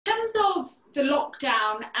terms of the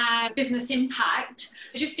lockdown and business impact,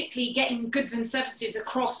 logistically getting goods and services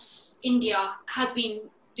across India has been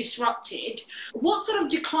disrupted. What sort of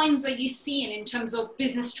declines are you seeing in terms of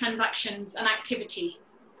business transactions and activity?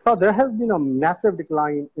 There has been a massive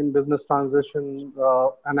decline in business transition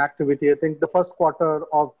and activity. I think the first quarter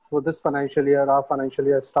of this financial year, our financial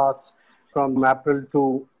year starts from April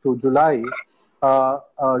to July.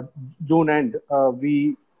 June end,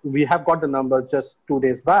 we have got the numbers just 2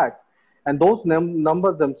 days back. And those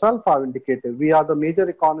numbers themselves are indicative. We are the major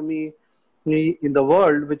economy in the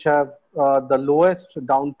world which have the lowest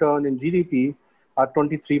downturn in GDP,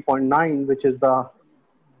 23.9, which is the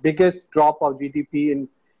biggest drop of GDP in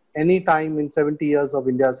any time in 70 years of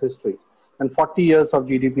India's history, and 40 years of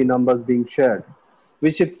GDP numbers being shared,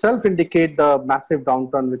 which itself indicate the massive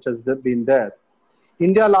downturn which has been there.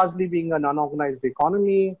 India largely being an unorganized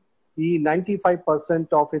economy,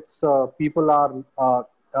 95% of its people are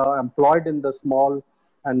employed in the small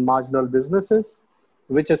and marginal businesses,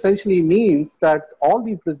 which essentially means that all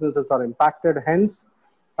these businesses are impacted, hence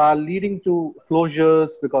leading to closures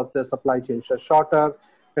because their supply chains are shorter,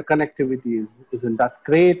 the connectivity isn't that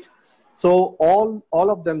great. So all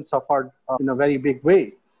of them suffered in a very big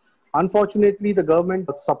way. Unfortunately, the government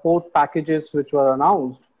support packages which were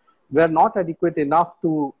announced were not adequate enough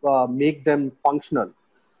to make them functional.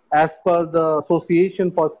 As per the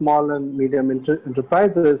Association for Small and Medium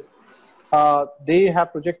Enterprises, they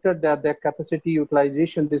have projected that their capacity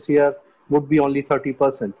utilization this year would be only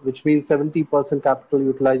 30%, which means 70% capital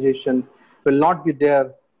utilization will not be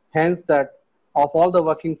there. Hence, that of all the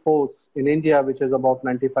working force in India, which is about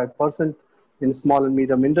 95% in small and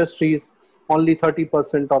medium industries, only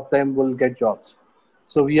 30% of them will get jobs.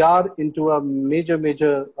 So we are into a major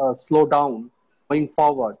slowdown going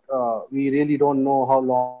forward. We really don't know how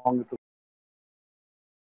long it will